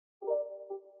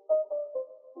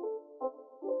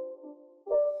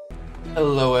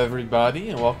Hello everybody,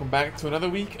 and welcome back to another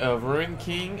week of Ruin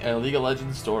King, a League of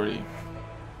Legends story.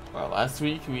 Last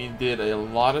week we did a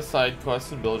lot of side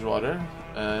quests in Bilgewater,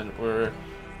 and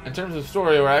in terms of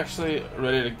story, we're actually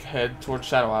ready to head towards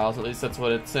Shadow Isles. At least that's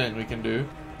what it's saying we can do.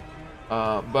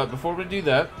 But before we do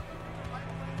that,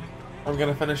 I'm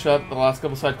gonna finish up the last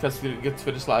couple side quests we didn't get to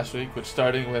finish last week, which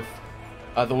starting with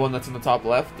the one that's in the top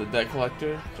left, the debt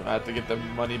collector. So I have to get the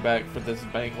money back for this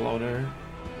bank loaner.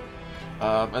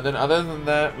 And then other than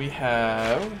that, we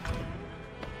have...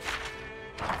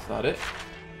 That's not it.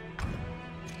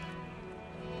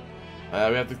 We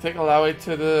have to take Alawi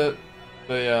to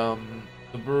the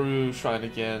Brew Shrine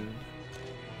again.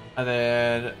 And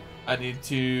then I need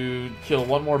to kill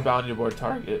one more bounty board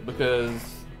target because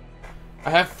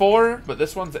I have 4, but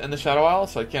this one's in the Shadow Isle,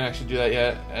 so I can't actually do that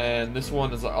yet. And this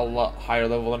one is a lot higher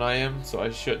level than I am, so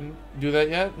I shouldn't do that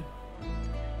yet.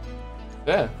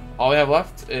 Yeah. All we have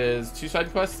left is 2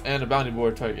 side quests and a bounty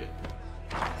board target.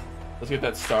 Let's get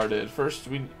that started. First,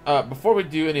 before we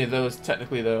do any of those,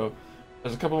 technically though,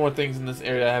 there's a couple more things in this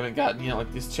area I haven't gotten yet,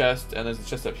 like this chest, and there's a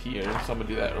chest up here, so I'm gonna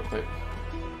do that real quick.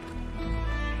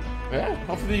 But yeah,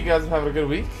 hopefully you guys are having a good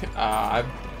week. I'm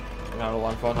having a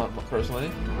lot of fun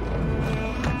personally.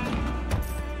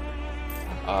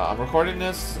 I'm recording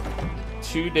this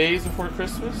 2 days before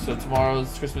Christmas, so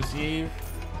tomorrow's Christmas Eve.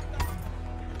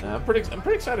 I'm pretty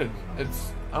excited. I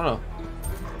don't know.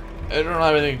 I don't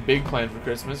have anything big planned for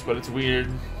Christmas, but it's weird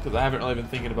because I haven't really been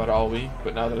thinking about it all week.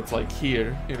 But now that it's like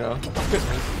here, you know,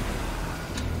 Christmas.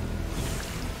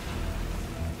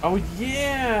 Oh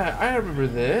yeah, I remember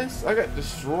this. I got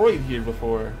destroyed here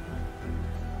before.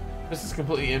 This is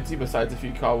completely empty besides a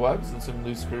few cobwebs and some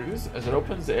loose screws. As it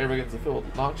opens, the air begins to fill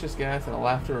with noxious gas and a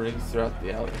laughter rings throughout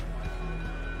the alley.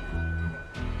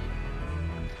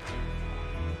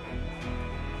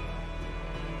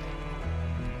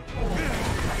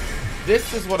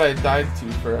 This is what I died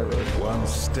to forever. One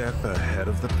step ahead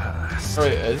of the past. Oh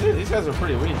wait, is it? These guys are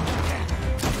pretty weak.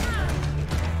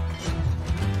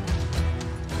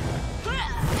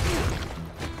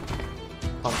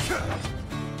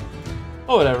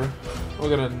 Oh, whatever. We're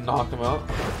gonna knock them out.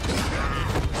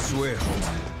 Swift,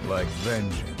 like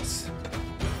vengeance.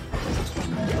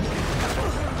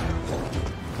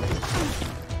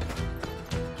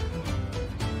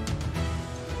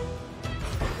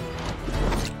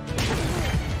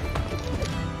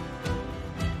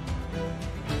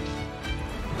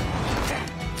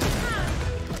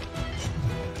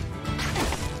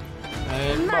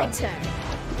 My turn.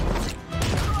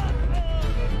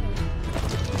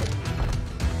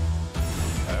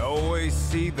 I always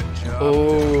see the job.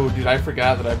 Oh, dude, I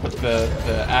forgot that I put the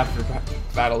after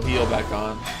battle heal back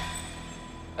on.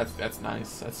 That's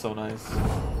nice. That's so nice.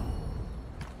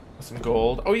 Some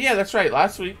gold. Oh yeah, that's right.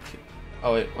 Last week.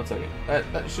 Oh wait, 1 second.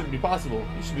 That shouldn't be possible.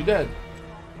 You should be dead.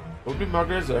 Would-be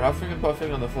muggers are huffing and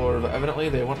puffing on the floor, but evidently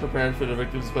they weren't prepared for the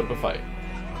victims to put up a fight.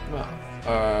 Well,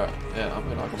 yeah, I'm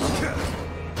gonna knock them out.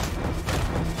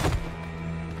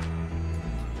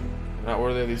 Not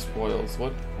worthy of these spoils.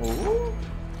 What? Ooh.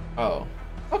 Oh.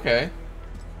 Okay.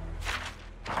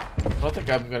 I don't think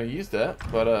I'm gonna use that,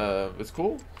 but it's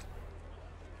cool.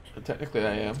 And technically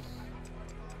I am.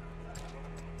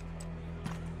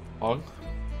 Hog.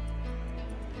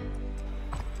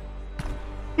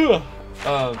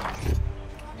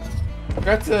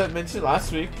 Forgot to mention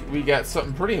last week we got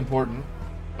something pretty important.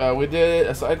 We did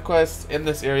a side quest in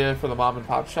this area for the mom and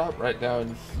pop shop right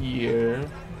down here.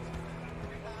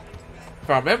 If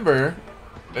I remember,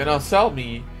 they now sell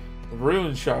me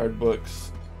rune shard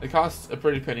books. It costs a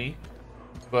pretty penny,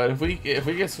 but if we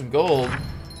get some gold,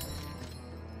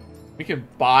 we can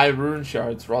buy rune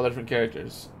shards for all the different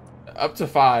characters, up to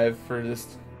 5 for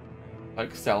this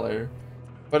like seller.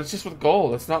 But it's just with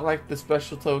gold. It's not like the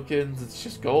special tokens. It's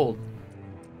just gold.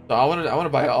 So I want to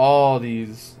buy all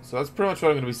these. So that's pretty much what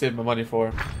I'm going to be saving my money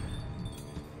for.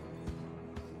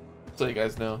 So you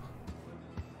guys know.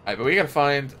 Alright, but we gotta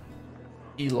find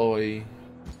Eloy.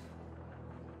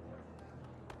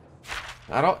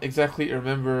 I don't exactly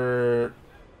remember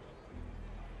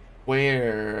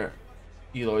where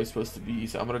Eloy is supposed to be,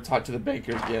 so I'm gonna talk to the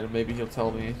banker again and maybe he'll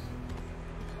tell me.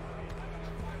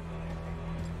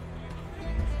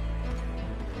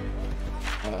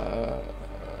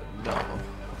 No.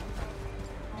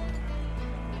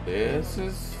 This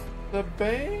is the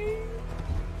bank?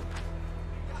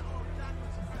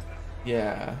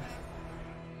 Yeah.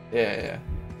 Yeah.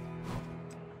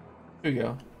 Here we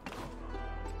go.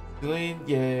 Celine,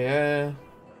 yeah.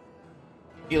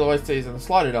 Eloy stays in the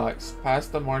slaughter docks,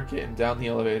 past the market and down the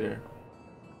elevator.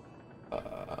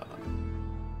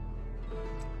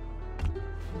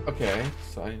 Okay,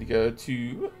 so I need to go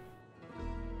to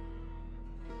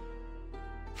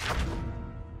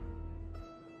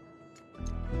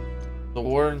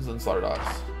slaughter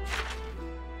dogs.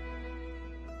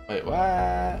 Wait,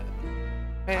 what?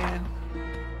 Man.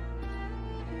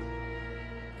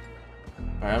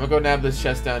 Alright, I'm gonna go nab this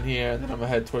chest down here, and then I'm gonna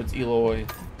head towards Eloy.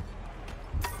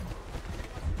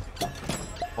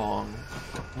 Long.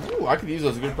 Ooh, I could use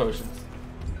those good potions.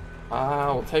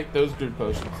 I will take those good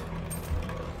potions.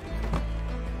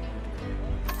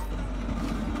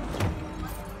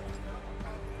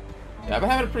 Yeah, I've been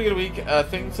having a pretty good week.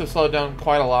 Things have slowed down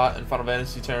quite a lot in Final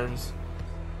Fantasy terms.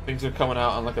 Things are coming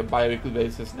out on like a bi-weekly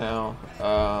basis now.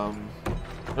 Or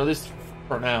at least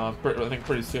for now. I think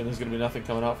pretty soon there's going to be nothing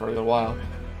coming out for a little while.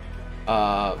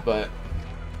 But...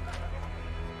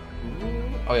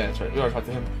 oh yeah, that's right. We already talked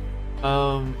to him.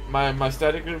 My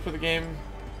static group for the game,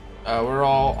 we're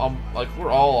all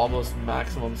almost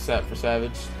maximum set for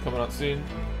Savage coming out soon.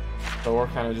 So we're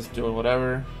kind of just doing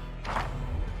whatever.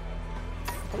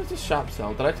 What does this shop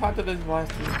sell? Did I talk to this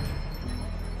last week?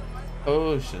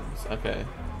 Potions. Okay.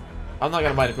 I'm not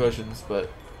gonna buy any potions,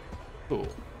 but cool.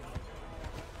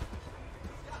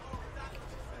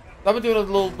 I've been doing a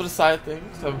little bit of side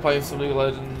things. I've been playing some League of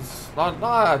Legends, not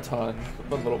a ton,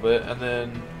 but a little bit, and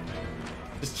then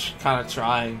just kind of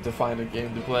trying to find a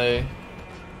game to play.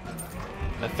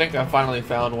 And I think I finally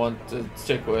found one to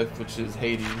stick with, which is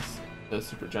Hades, the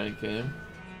super giant game.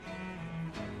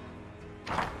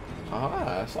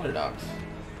 Ah, slaughter dogs.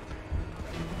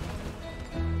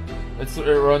 It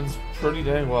runs pretty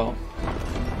dang well,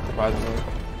 surprisingly.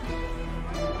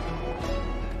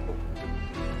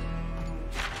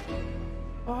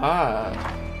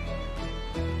 Ah,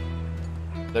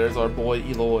 there's our boy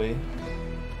Eloy.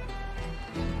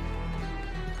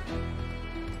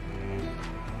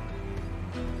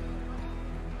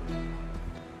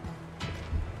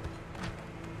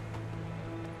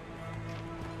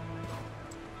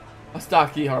 A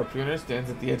stocky harpooner stands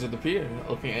at the edge of the pier,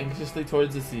 looking anxiously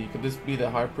towards the sea. Could this be the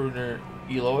harpooner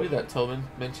Eloy that Tobin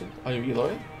mentioned? Are you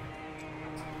Eloy?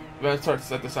 The man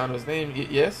starts at the sound of his name.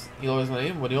 Yes, Eloy is my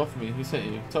name. What do you want from me? Who sent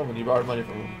you? Tobin, you borrowed money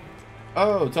from him.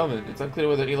 Oh, Tobin, it's unclear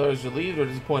whether Eloy is relieved or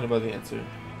disappointed by the answer.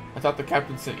 I thought the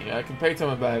captain sent you. I can pay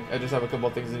Tobin back. I just have a couple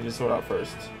of things I need to sort out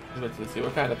first. Just meant to see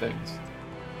what kind of things.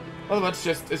 Well, it's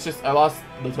just I lost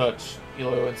the touch.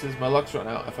 Eloy winces. My luck's run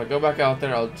out. If I go back out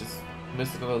there, I'll just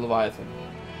miss another Leviathan.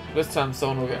 This time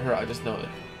someone will get hurt, I just know it.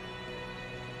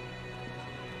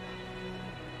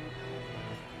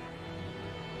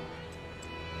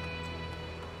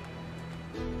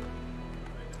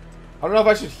 I don't know if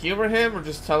I should humor him or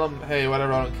just tell him, hey,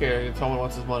 whatever, I don't care. Someone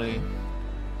wants his money.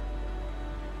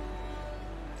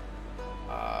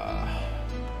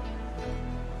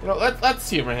 You know, let's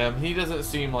humor him. He doesn't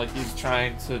seem like he's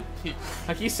trying to...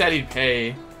 like he said he'd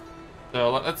pay. So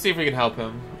let's see if we can help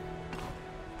him.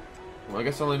 Well, I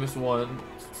guess I only missed one.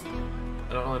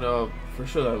 I don't really know for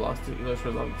sure that I lost it. English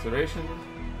for long consideration.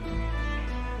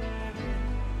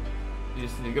 You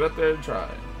just need to get up there and try.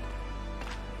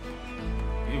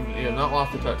 You have not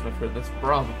lost the touch, my friend. That's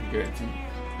Braum, I can guarantee.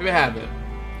 Maybe I haven't.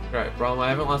 Right, Braum, I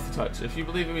haven't lost the touch. If you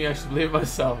believe in me, I should believe in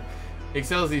myself.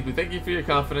 Excel deeply. Thank you for your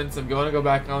confidence. I'm going to go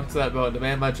back onto that boat and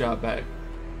demand my job back.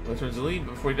 He turns to leave,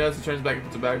 but before he does, he turns back and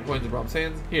puts a bag of coins in Braum's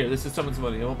hands. Here, this is someone's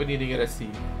money. I won't be needing it at sea.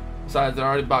 Besides, I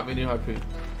already bought me a new harpoon.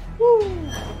 Woo!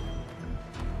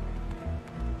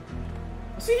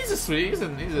 See, he's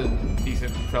a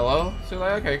decent fellow. So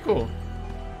like, okay, cool.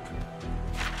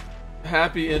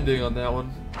 Happy ending on that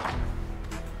one.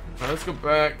 Alright, let's go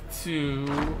back to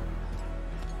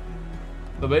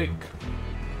the bank.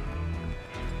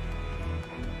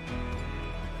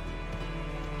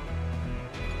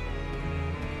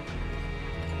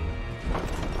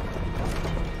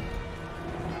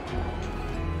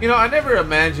 You know, I never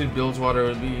imagined Bilgewater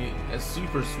would be a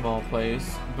super small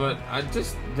place, but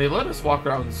they let us walk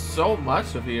around so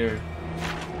much of here.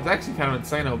 It's actually kind of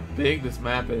insane how big this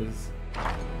map is.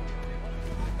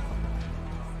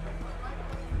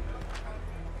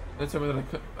 They told me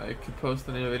that I could post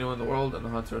the name of anyone in the world and the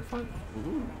hunter would find.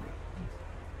 Ooh.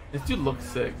 This dude looks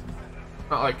sick.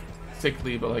 Not like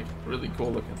sickly, but like really cool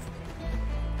looking.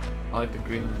 I like the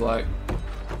green and black.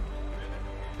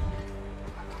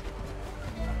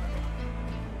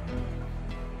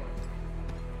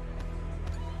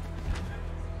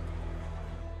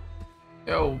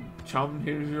 Yo, chum,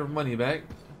 here's your money back.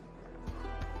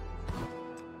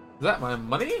 Is that my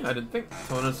money? I didn't think.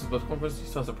 Someone else is both corpus. You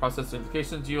still have to process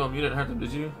notifications. You didn't hurt them,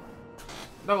 did you?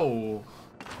 No.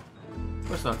 Of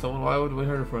course not. Someone, why would we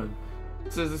hurt a friend?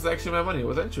 This is actually my money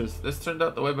with interest. This turned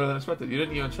out the way better than expected. You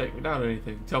didn't even shake me down or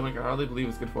anything. Tell me, I can hardly believe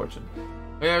it's good fortune.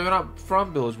 Oh, yeah, we're not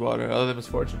from Bilgewater, other than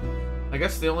misfortune. I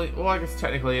guess the only, well, I guess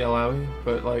technically Alawi,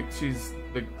 but like she's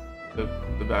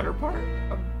the better part.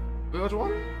 much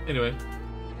water? Anyway.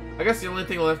 I guess the only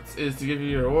thing left is to give you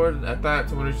your reward. At that,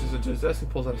 someone reaches into his desk, he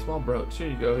pulls out a small brooch. Here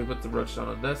you go. He puts the brooch down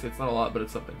on the desk. It's not a lot, but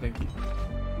it's something. Thank you.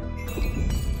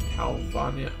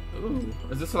 Calvania. Ooh.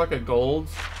 Is this like a gold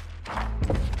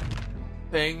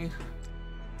thing?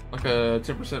 Like a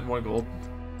 10% more gold?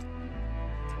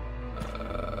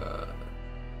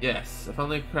 Yes. I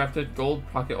finally crafted gold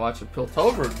pocket watch of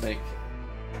Piltover would make.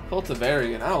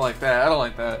 Piltovarian. I don't like that. I don't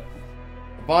like that.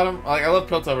 The bottom, like, I love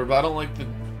Piltover, but I don't like the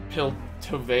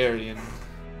Piltovarian.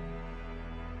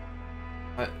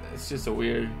 It's just a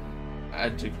weird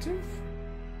adjective.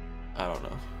 I don't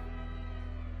know.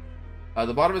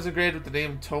 The bottom is engraved with the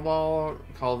name Tomal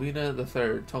Calvina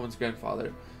III, Toman's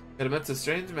grandfather. It admits a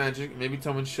strange magic. Maybe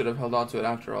Toman should have held on to it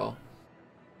after all.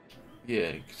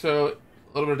 Yeah. So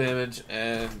a little bit of damage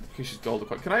and Kishi's gold.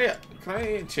 Can I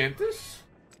enchant this?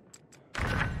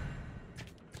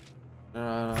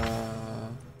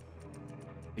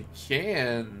 It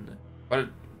can, but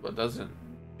it doesn't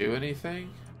do anything.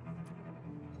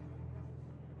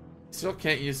 Still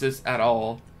can't use this at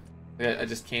all. I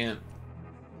just can't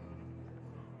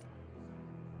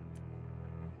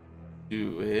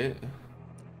do it.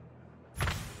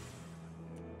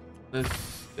 This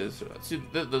is see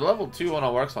the level 2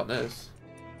 one works on this.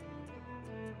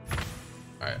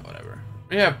 All right, whatever.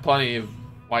 We have plenty of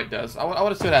white dust. I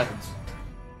want to see what happens.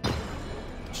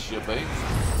 Shipping.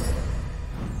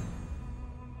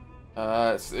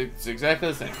 It's exactly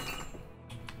the same.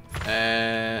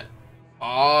 And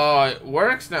oh, it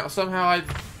works now. Somehow I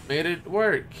made it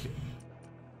work.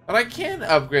 But I can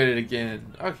upgrade it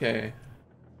again. Okay.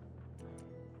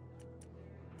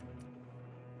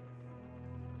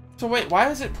 So wait, why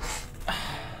is it?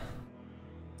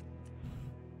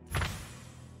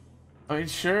 I mean,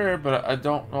 sure, but I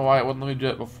don't know why it wouldn't let me do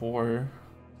it before.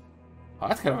 Oh,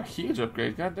 that's kind of a huge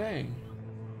upgrade. God dang.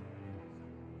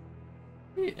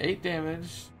 8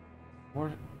 damage.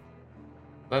 More.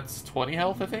 That's 20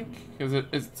 health, I think. Because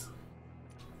it's.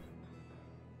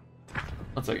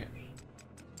 1 second.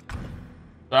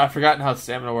 I've forgotten how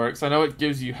stamina works. I know it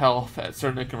gives you health at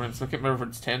certain increments. I can't remember if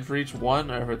it's 10 for each one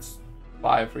or if it's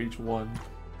 5 for each one.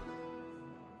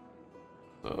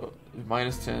 So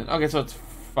minus 10. Okay, so it's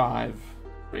 5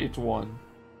 for each one.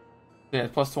 Yeah,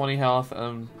 plus 20 health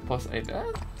and plus 8.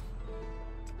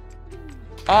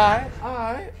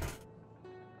 Alright.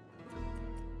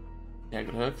 Yeah,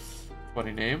 good hooks.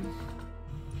 Funny name.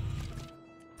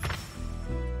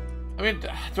 I mean,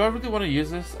 do I really want to use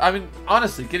this? I mean,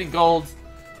 honestly, getting gold,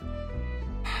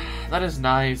 that is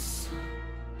nice.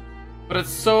 But it's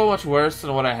so much worse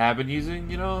than what I have been using,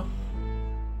 you know?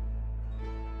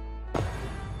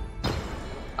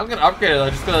 I'm gonna upgrade it though,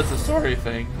 just because it's a story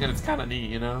thing, and it's kind of neat,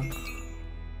 you know?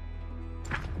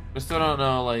 I still don't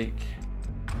know, like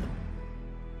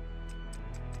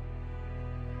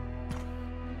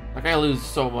I lose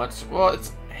so much. Well,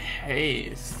 it's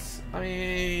haste. I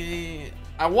mean,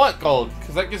 I want gold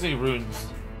because that gives me runes,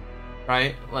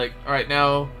 right? Like right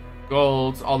now,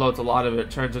 gold, although it's a lot of it,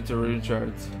 turns into rune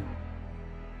shards.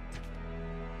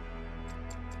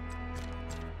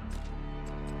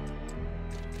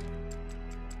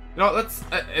 You know,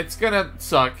 it's gonna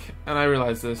suck, and I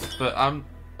realize this, but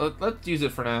let's use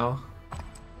it for now.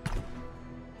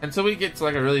 Until we get to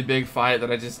like a really big fight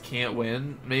that I just can't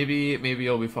win, maybe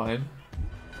it'll be fine.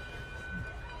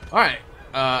 Alright,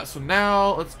 so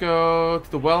now let's go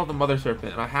to the Well of the Mother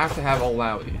Serpent, and I have to have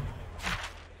Olawi.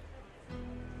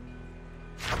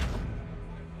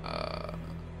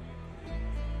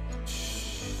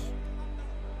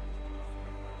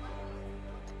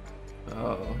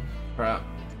 Oh, crap.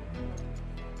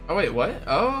 Oh wait, what?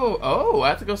 Oh, I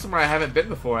have to go somewhere I haven't been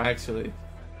before, actually.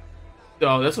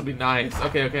 Oh, this will be nice.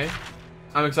 Okay.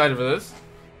 I'm excited for this.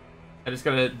 I just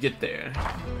gotta get there.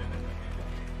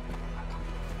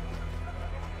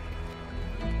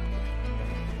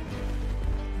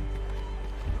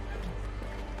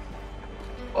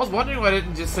 I was wondering why I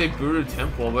didn't just say Buru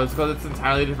Temple, but it's because it's an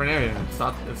entirely different area. It's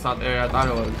not the area I thought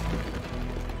it was.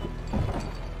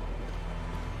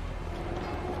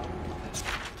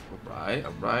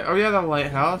 Alright. Oh yeah, the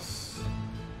lighthouse.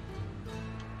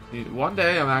 Dude, one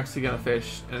day I'm actually gonna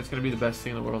fish, and it's gonna be the best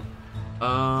thing in the world.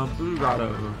 Blue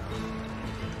Grotto.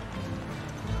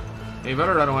 Hey, you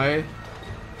better run away.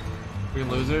 Freaking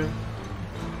loser.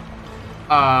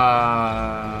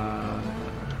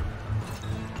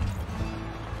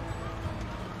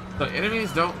 The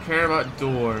enemies don't care about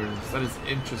doors. That is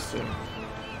interesting.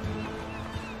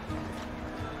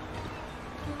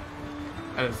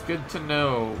 That is good to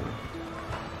know.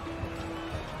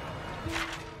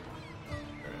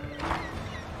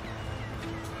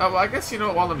 well, I guess, you know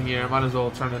what, while I'm here, I might as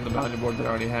well turn in the bounty board that I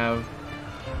already have.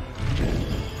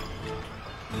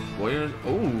 Warriors.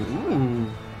 Ooh.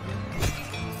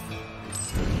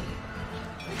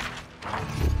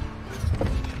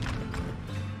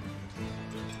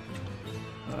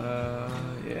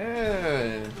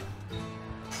 Yeah.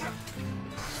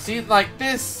 See, like,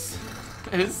 this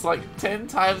is like 10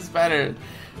 times better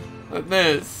than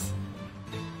this.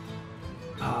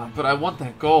 But I want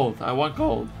that gold. I want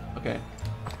gold. Okay.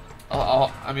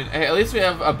 I mean, hey, at least we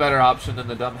have a better option than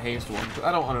the dumb haste one.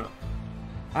 I don't want to.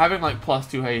 Having like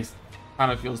 +2 haste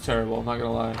kind of feels terrible. I'm not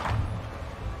gonna lie.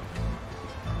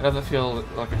 It doesn't feel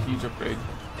like a huge upgrade.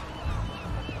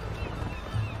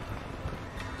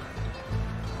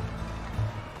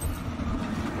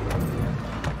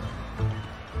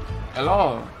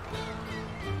 Hello.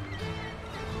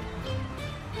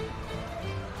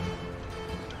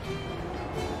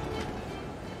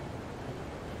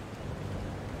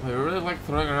 I really like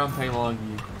throwing around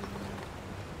Tailongi.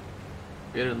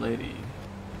 Bearded lady.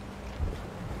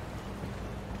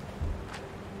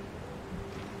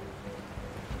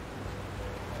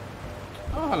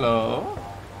 Oh, hello.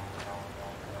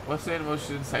 What's the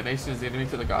motion? Stagnation is the enemy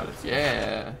to the goddess.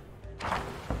 Yeah. Oh,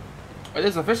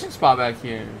 there's a fishing spot back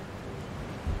here.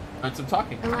 And some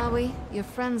talking. Alawi, your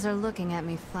friends are looking at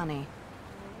me funny.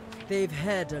 They've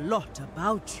heard a lot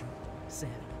about you,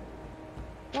 Sarah.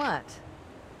 What?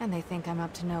 And they think I'm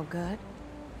up to no good?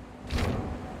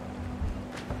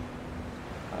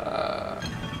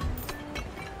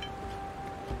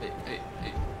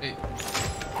 Hey.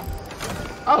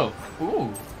 Oh,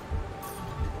 ooh.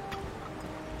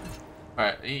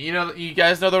 Alright, you know, you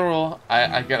guys know the rule.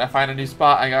 I gotta find a new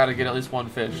spot, I gotta get at least one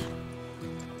fish.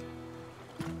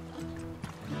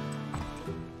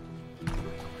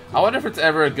 I wonder if it's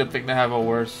ever a good thing to have a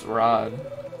worse rod.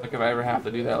 Like if I ever have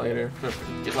to do that later.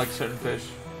 Get like certain fish.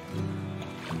 I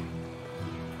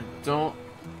don't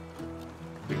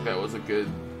think that was a good...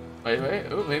 Wait.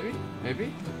 Oh, maybe?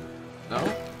 Maybe? No?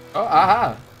 Oh,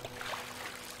 aha!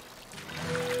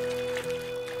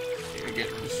 You're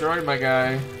getting destroyed, my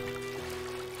guy.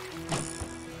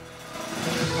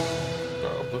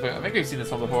 Oh, I think we've seen this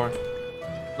one before.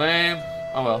 Lame.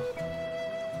 Oh well.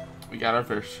 We got our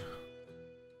fish.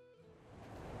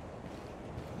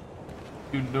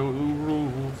 You know the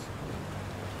rules.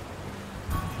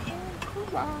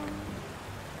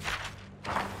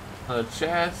 A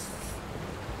chest.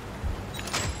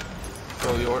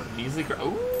 Oh, the order easily.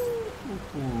 Ooh,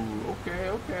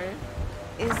 okay.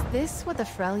 Is this what the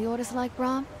Freljord is like,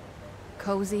 Brom?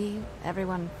 Cozy,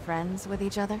 everyone friends with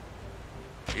each other?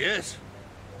 Yes,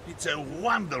 it's a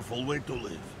wonderful way to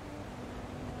live.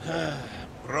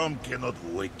 Brom cannot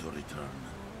wait to return.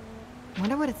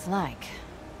 Wonder what it's like,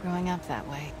 growing up that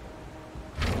way.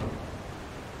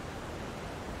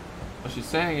 What she's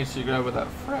saying is she grew up without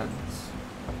friends.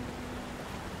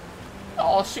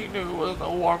 All she knew was the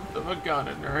warmth of a gun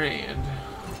in her hand.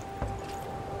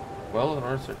 Well, in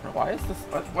order to... Why is this...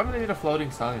 Why do they need a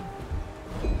floating sign?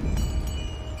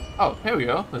 Oh, here we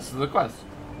go. This is the quest.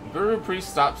 Guru Priest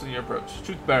stops in your approach.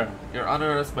 Truth Bearer, you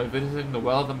honor us by visiting the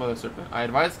Well of the Mother Serpent. I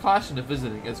advise caution if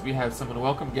visiting, as we have some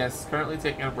unwelcome guests currently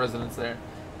taking up residence there.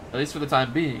 At least for the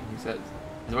time being, he says.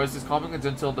 His voice is calming and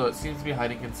gentle, though it seems to be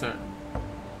hiding concern.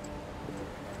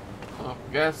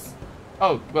 Guess.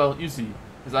 Oh, well, you see.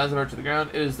 His eyes are to the ground.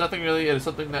 It is nothing really. It is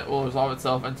something that will resolve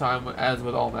itself in time, as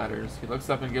with all matters. He looks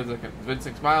up and gives a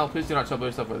convincing smile. Please do not trouble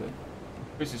yourself with it.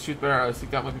 Priest is Truth Bearer. I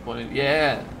seek out when people need.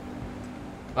 Yeah.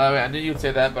 By the way, I knew you'd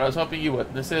say that, but I was hoping you would.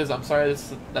 I'm sorry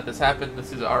that this happened.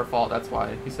 This is our fault. That's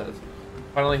why, he says.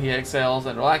 Finally, he exhales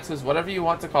and relaxes. Whatever you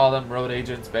want to call them, road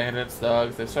agents, bandits,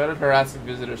 thugs, they've started harassing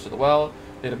visitors to the well.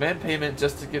 They demand payment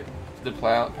just to get to the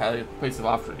place of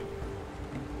offering.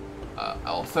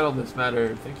 I'll settle this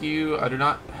matter. Thank you. I do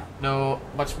not know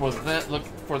much more than that. Look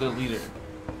for the leader.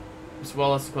 This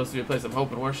well is supposed to be a place of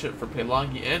hope and worship for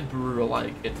Pelongi and Bruru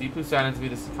alike. It deeply saddens me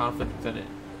to see conflict within it.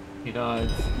 He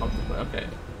nods. Okay.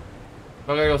 I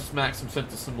gotta go smack some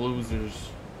sense to some losers.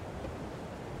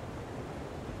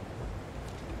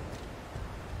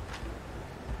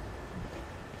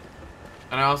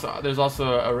 And there's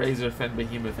also a razor fin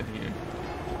behemoth in here.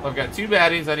 I've got 2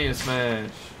 baddies I need to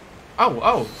smash.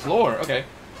 Oh, lore, okay.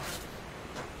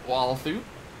 Wall through.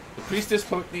 The priestess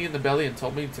poked me in the belly and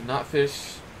told me to not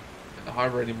fish in the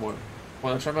harbor anymore.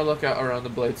 While I try my lookout around the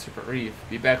Blade Serpent Reef.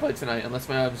 Be back late tonight unless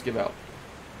my arms give out.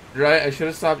 You're right, I should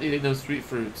have stopped eating those sweet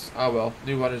fruits. Ah well,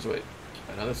 new waters wait.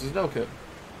 I know this is no-code.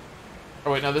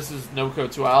 Oh wait, no, this is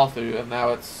no-code to Althu, and now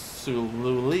it's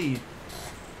Sululi.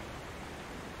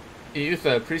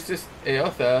 Eutha, Priestess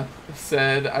Eotha,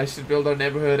 said I should build our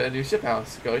neighborhood a new ship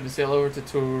house. Going to sail over to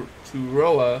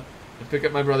Turoa and pick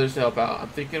up my brothers to help out. I'm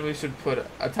thinking we should put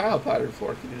a tile pattern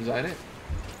for it. Can you design it?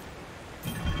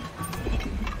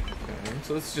 Okay,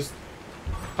 so this is just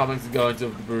comments going to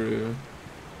the brew.